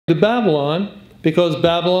to Babylon because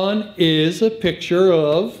Babylon is a picture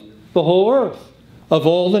of the whole earth, of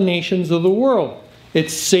all the nations of the world.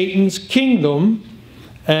 It's Satan's kingdom,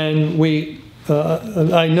 and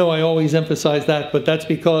I know I always emphasize that, but that's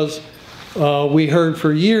because we heard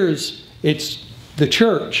for years it's the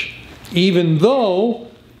church. Even though,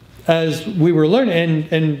 as we were learning,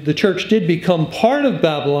 and the church did become part of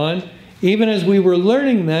Babylon, even as we were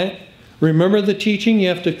learning that, remember the teaching, you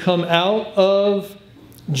have to come out of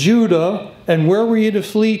Judah, and where were you to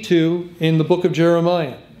flee to in the book of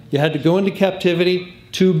Jeremiah? You had to go into captivity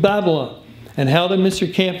to Babylon. And how did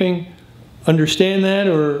Mr. Camping understand that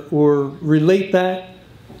or relate that?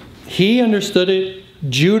 He understood it.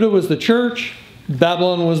 Judah was the church,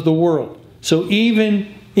 Babylon was the world. So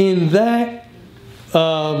even in that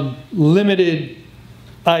limited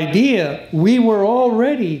idea, we were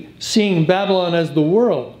already seeing Babylon as the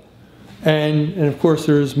world. And of course,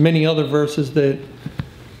 there's many other verses that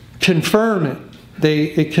confirm it.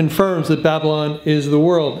 It confirms that Babylon is the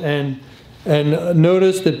world. And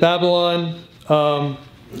notice that Babylon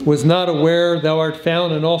was not aware, thou art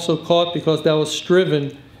found and also caught because thou hast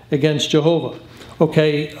striven against Jehovah.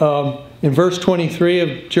 Okay, in verse 23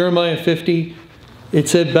 of Jeremiah 50, it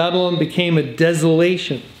said Babylon became a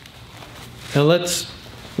desolation. Now let's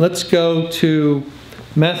go to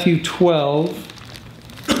Matthew 12.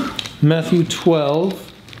 Matthew 12.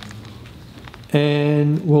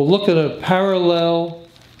 And we'll look at a parallel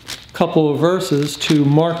couple of verses to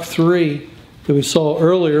Mark 3 that we saw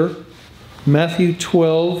earlier. Matthew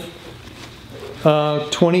 12,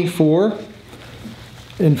 24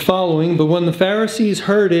 and following. But when the Pharisees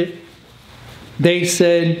heard it, they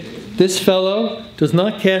said, this fellow does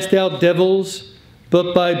not cast out devils,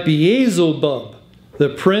 but by Beelzebub, the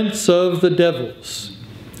prince of the devils.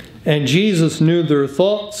 And Jesus knew their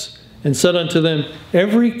thoughts and said unto them,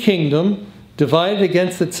 every kingdom divided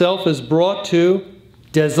against itself is brought to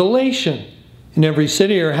desolation. And every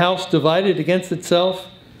city or house divided against itself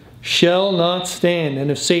shall not stand.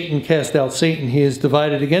 And if Satan cast out Satan, he is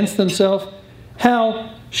divided against himself.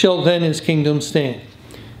 How shall then his kingdom stand?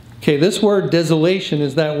 Okay, this word desolation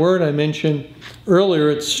is that word I mentioned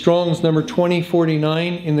earlier. It's Strong's number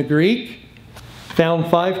 2049 in the Greek,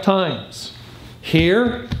 found 5 times.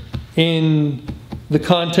 Here, in the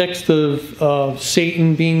context of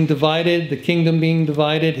Satan being divided, the kingdom being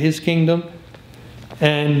divided, his kingdom.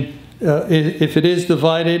 And if it is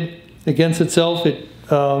divided against itself,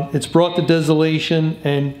 it's brought to desolation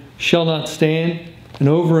and shall not stand. And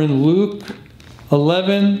over in Luke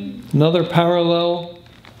 11, another parallel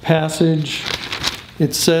passage,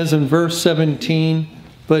 it says in verse 17,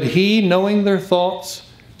 but he, knowing their thoughts,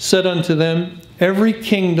 said unto them, every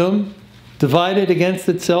kingdom divided against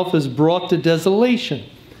itself is brought to desolation,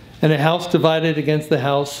 and a house divided against the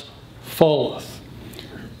house falleth.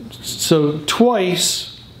 So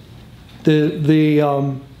twice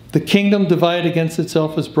the kingdom divided against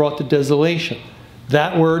itself is brought to desolation.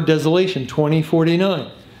 That word desolation,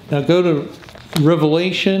 2049. Now go to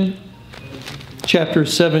Revelation chapter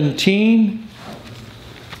 17.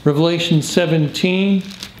 Revelation 17,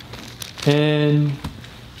 and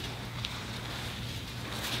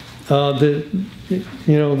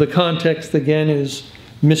the context again is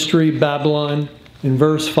Mystery Babylon in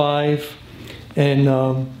verse 5, and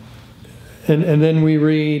then we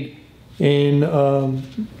read in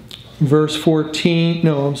verse 14.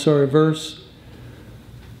 No, I'm sorry,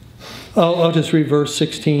 I'll just read verse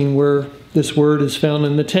 16 where this word is found.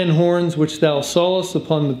 And the 10 horns which thou sawest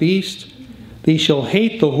upon the beast, thee shall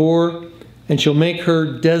hate the whore, and shall make her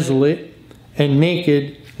desolate and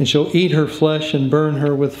naked, and shall eat her flesh and burn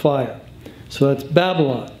her with fire. So that's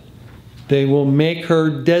Babylon. They will make her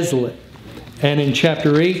desolate. And in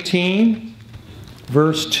chapter 18,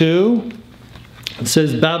 verse 2, it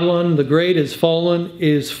says, Babylon the great is fallen.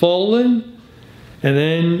 And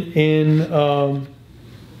then in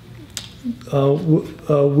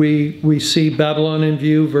we see Babylon in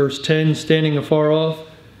view, verse 10, standing afar off,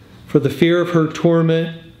 for the fear of her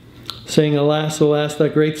torment, saying, alas, alas,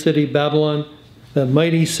 that great city Babylon, that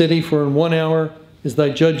mighty city, for in 1 hour is thy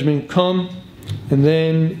judgment come. And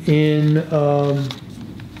then in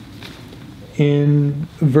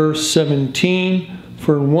verse 17,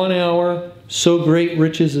 for in 1 hour so great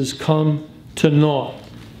riches is come to naught.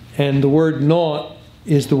 And the word naught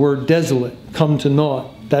is the word desolate, come to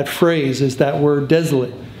naught. That phrase is that word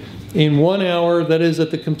desolate. In 1 hour, that is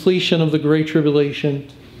at the completion of the Great Tribulation,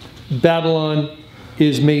 Babylon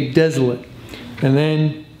is made desolate. And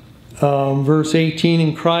then verse 18,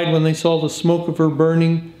 and cried when they saw the smoke of her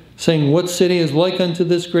burning, saying, what city is like unto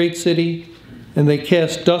this great city? And they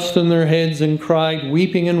cast dust on their heads and cried,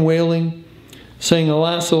 weeping and wailing, saying,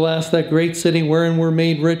 Alas, alas, that great city wherein were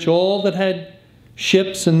made rich all that had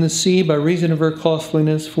ships in the sea by reason of her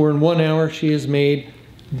costliness, for in 1 hour she is made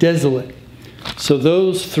desolate. So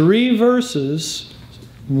those 3 verses,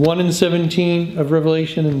 1 and 17 of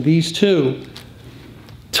Revelation and these 2,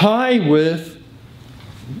 tie with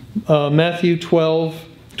Matthew 12,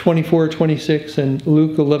 24, 26, and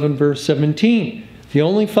Luke 11, verse 17. The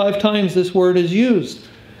only 5 times this word is used.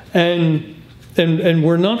 And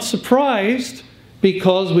we're not surprised,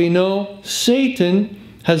 because we know Satan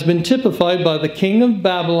has been typified by the king of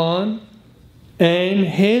Babylon and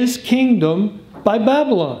his kingdom by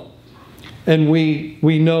Babylon. And we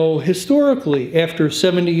know historically, after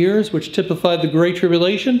 70 years, which typified the Great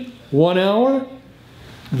Tribulation, 1 hour,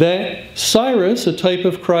 that Cyrus, a type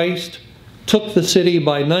of Christ, took the city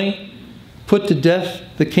by night, put to death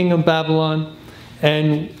the king of Babylon,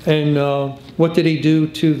 and what did he do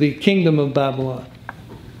to the kingdom of Babylon?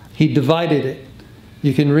 He divided it.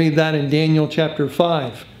 You can read that in Daniel chapter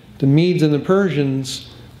 5. The Medes and the Persians,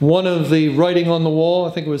 one of the writing on the wall, I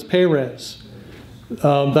think it was Perez,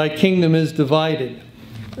 thy kingdom is divided.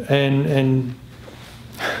 And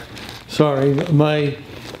sorry,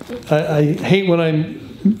 I hate when I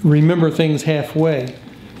remember things halfway.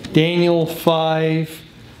 Daniel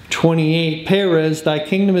 5:28, Perez, thy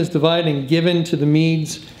kingdom is divided and given to the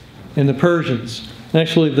Medes and the Persians.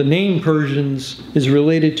 Actually, the name Persians is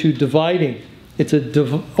related to dividing. It's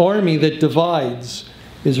an army that divides,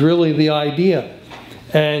 is really the idea.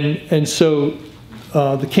 And so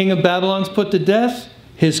the king of Babylon's put to death.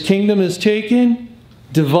 His kingdom is taken,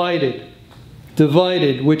 divided.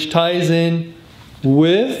 Divided, which ties in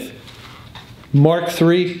with Mark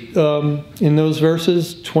 3 in those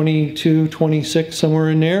verses, 22, 26, somewhere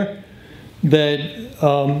in there, that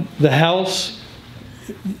the house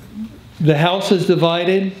is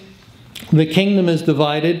divided, the kingdom is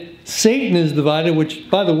divided, Satan is divided, which,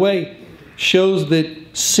 by the way, shows that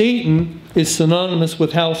Satan is synonymous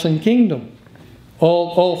with house and kingdom.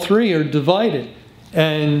 All 3 are divided.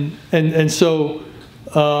 And so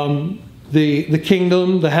the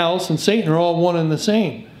kingdom, the house, and Satan are all one and the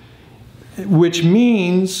same. Which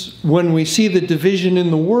means when we see the division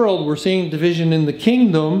in the world, we're seeing division in the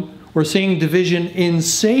kingdom, we're seeing division in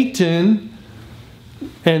Satan,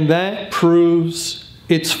 and that proves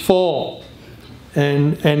its fall.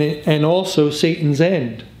 And also Satan's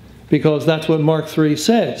end, because that's what Mark 3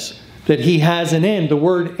 says, that he has an end. The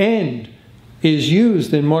word end is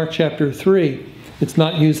used in Mark chapter 3. It's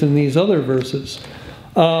not used in these other verses.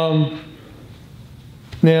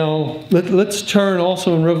 Now, let's turn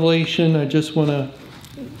also in Revelation. I just want to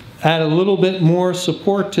add a little bit more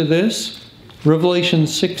support to this. Revelation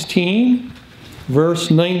 16,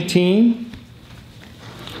 verse 19.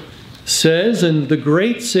 Says, and the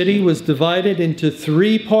great city was divided into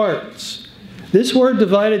 3 parts. This word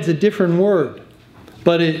divided is a different word,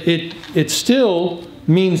 but it still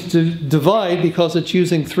means to divide because it's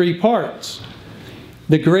using 3 parts.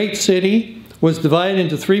 The great city was divided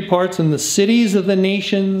into 3 parts, and the cities of the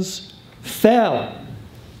nations fell,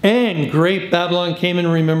 and great Babylon came in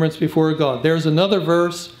remembrance before God. There's another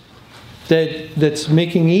verse that's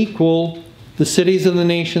making equal the cities of the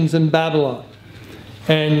nations in Babylon.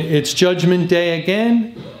 And it's Judgment Day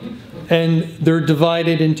again, and they're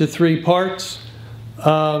divided into 3 parts,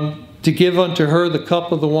 to give unto her the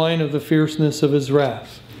cup of the wine of the fierceness of his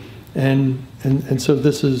wrath. And so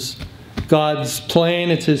this is God's plan.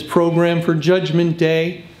 It's his program for Judgment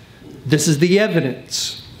Day. This is the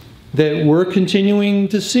evidence that we're continuing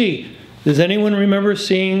to see. Does anyone remember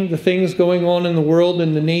seeing the things going on in the world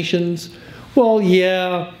and the nations? Well,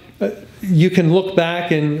 yeah, you can look back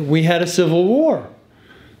and we had a civil war.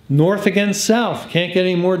 North against South. Can't get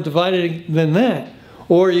any more divided than that.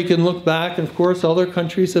 Or you can look back, and of course other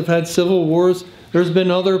countries have had civil wars. There's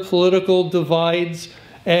been other political divides.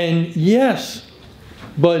 And yes,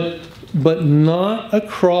 but not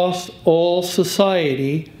across all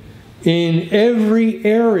society in every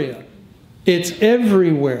area. It's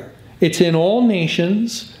everywhere. It's in all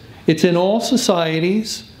nations. It's in all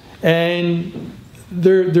societies. And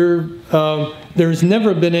there's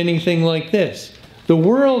never been anything like this. The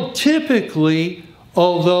world typically,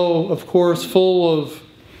 although of course full of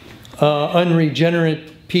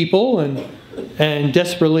unregenerate people and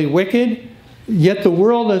desperately wicked, yet the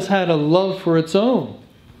world has had a love for its own.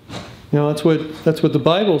 You know, that's what the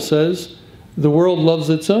Bible says. The world loves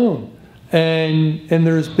its own. And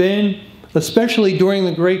there's been, especially during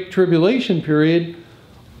the Great Tribulation period,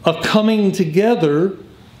 a coming together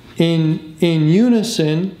in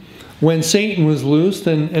unison when Satan was loosed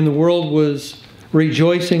and the world was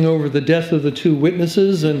rejoicing over the death of the two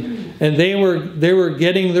witnesses, and they were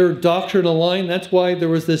getting their doctrine aligned. That's why there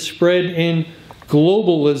was this spread in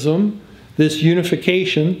globalism, this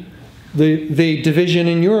unification. The division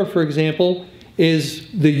in Europe, for example, is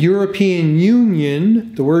the European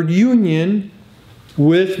Union, the word union,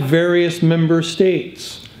 with various member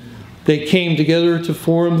states. They came together to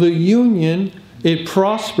form the union. It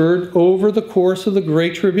prospered over the course of the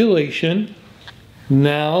Great Tribulation.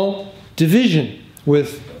 Now, division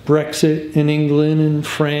with Brexit in England and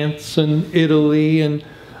France and Italy and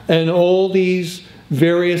all these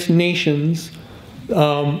various nations.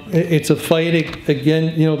 It's a fight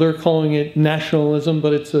again, they're calling it nationalism,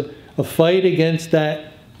 but it's a fight against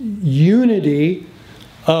that unity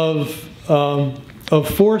of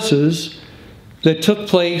forces that took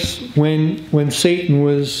place when Satan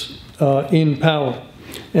was in power.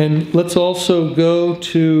 And let's also go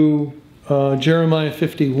to Jeremiah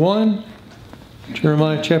 51,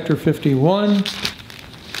 Jeremiah chapter 51,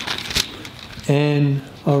 and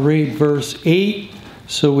I'll read verse 8.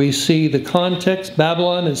 So we see the context.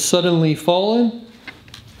 Babylon is suddenly fallen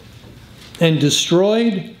and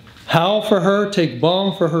destroyed. Howl for her, take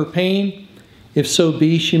balm for her pain, if so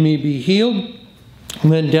be she may be healed.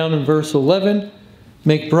 And then down in verse 11,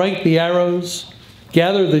 make bright the arrows,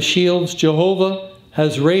 gather the shields. Jehovah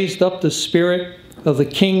has raised up the spirit of the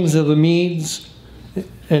kings of the Medes,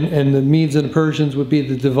 and the Medes and Persians would be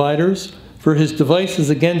the dividers, for his devices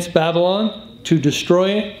against Babylon to destroy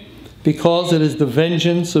it, because it is the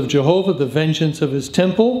vengeance of Jehovah, the vengeance of his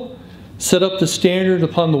temple. Set up the standard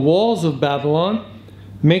upon the walls of Babylon,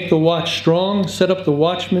 make the watch strong, set up the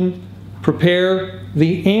watchmen, prepare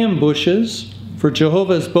the ambushes, for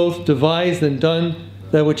Jehovah has both devised and done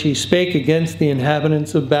that which he spake against the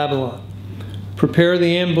inhabitants of Babylon. Prepare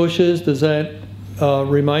the ambushes. Does that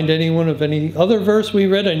remind anyone of any other verse we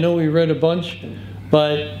read? I know we read a bunch,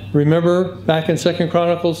 but remember back in 2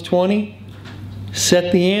 Chronicles 20?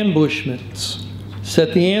 Set the ambushments.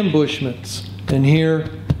 Set the ambushments. And here,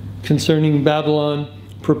 concerning Babylon,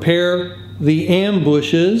 prepare the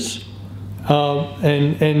ambushes.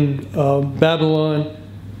 Babylon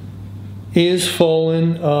is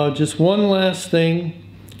fallen. Just one last thing.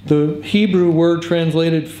 The Hebrew word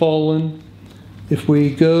translated fallen. If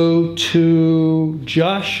we go to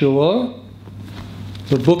Joshua,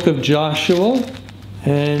 the book of Joshua,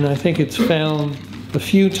 and I think it's found a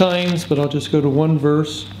few times, but I'll just go to one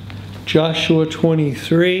verse. Joshua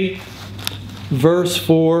 23, verse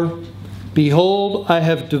 4. Behold, I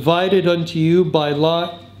have divided unto you by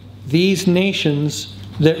lot these nations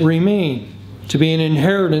that remain, to be an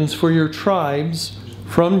inheritance for your tribes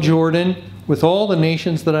from Jordan, with all the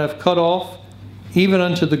nations that I have cut off, even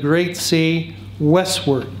unto the great sea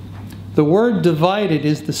westward. The word divided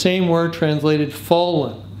is the same word translated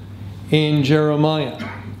fallen in Jeremiah,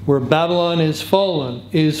 where Babylon is fallen,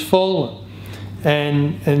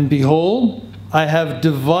 And behold, I have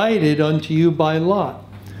divided unto you by lot.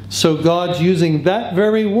 So God's using that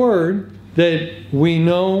very word that we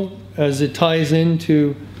know as it ties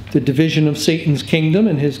into the division of Satan's kingdom,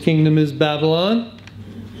 and his kingdom is Babylon,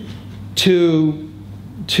 to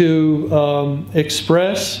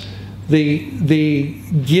express the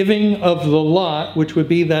giving of the lot, which would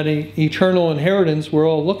be that eternal inheritance we're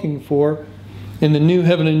all looking for in the new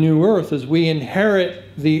heaven and new earth, as we inherit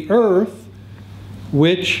the earth,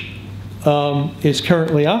 which is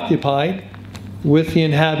currently occupied with the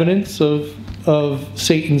inhabitants of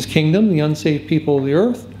Satan's kingdom, the unsaved people of the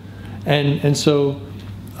earth. And so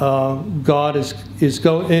God is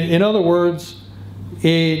going, in other words,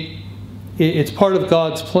 it's part of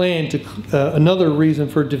God's plan to, another reason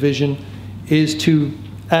for division is to,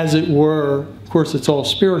 as it were, of course it's all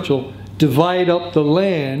spiritual, divide up the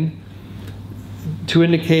land to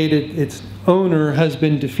indicate its owner has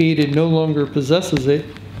been defeated, no longer possesses it,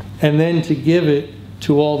 and then to give it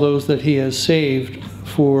to all those that he has saved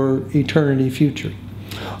for eternity future.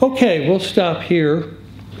 Okay, we'll stop here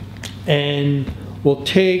and we'll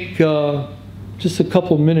take just a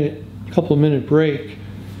couple minute break,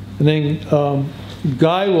 and then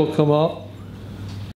Guy will come up